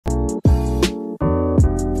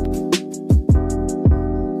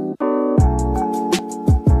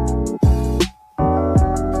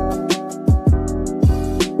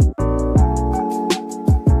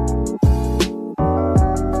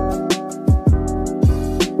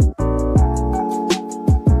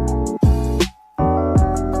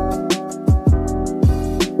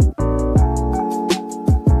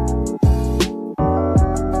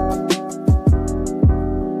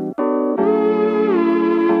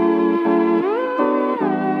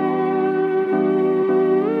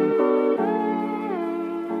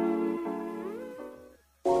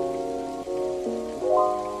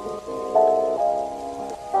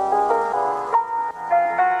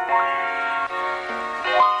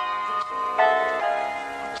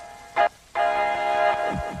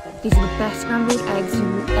These are the best scrambled eggs you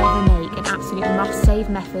will ever make, an absolute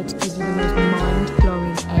must-save method to give you the most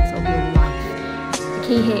mind-blowing eggs of your life. The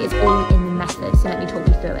key here is all in the method, so let me talk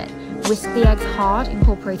you through it. Whisk the eggs hard,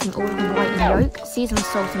 incorporating all of the white and yolk, season with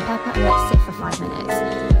salt and pepper and let sit for 5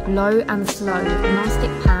 minutes. Low and slow,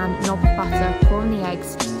 non-stick pan, knob of butter, pour on the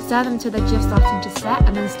eggs, stir them till they're just starting to set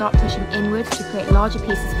and then start pushing inwards to create larger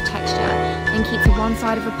pieces of texture. Then keep to one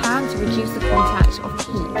side of the pan to reduce the contact of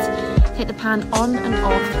heat. Take the pan on and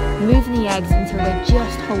off, moving the eggs until they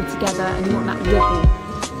just hold together and you want that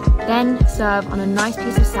wiggle. Then serve on a nice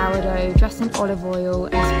piece of sourdough, dressed in olive oil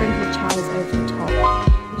and sprinkle chives over the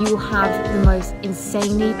top. You will have the most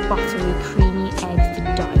insanely buttery, creamy eggs to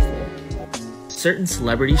die for. Certain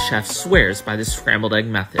celebrity chefs swears by this scrambled egg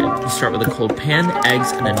method. You start with a cold pan,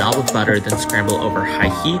 eggs, and a knob of butter, then scramble over high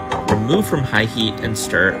heat, remove from high heat and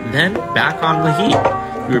stir, then back on the heat.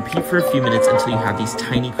 You repeat for a few minutes until you have these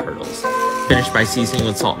tiny curdles. Finish by seasoning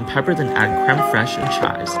with salt and pepper, then add creme fraiche and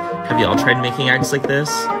chives. Have you all tried making eggs like this?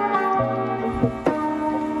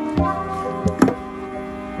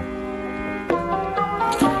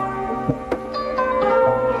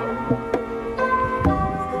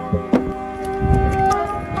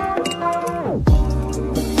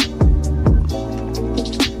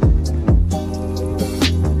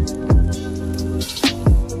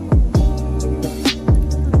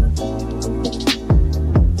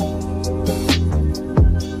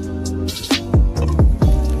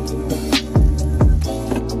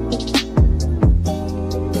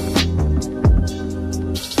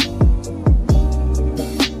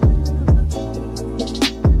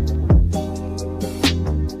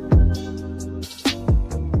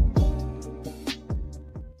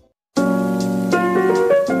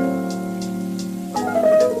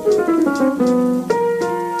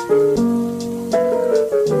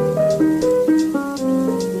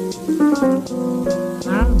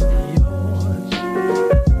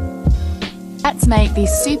 Let's make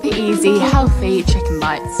these super easy, healthy chicken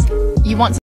bites. You want to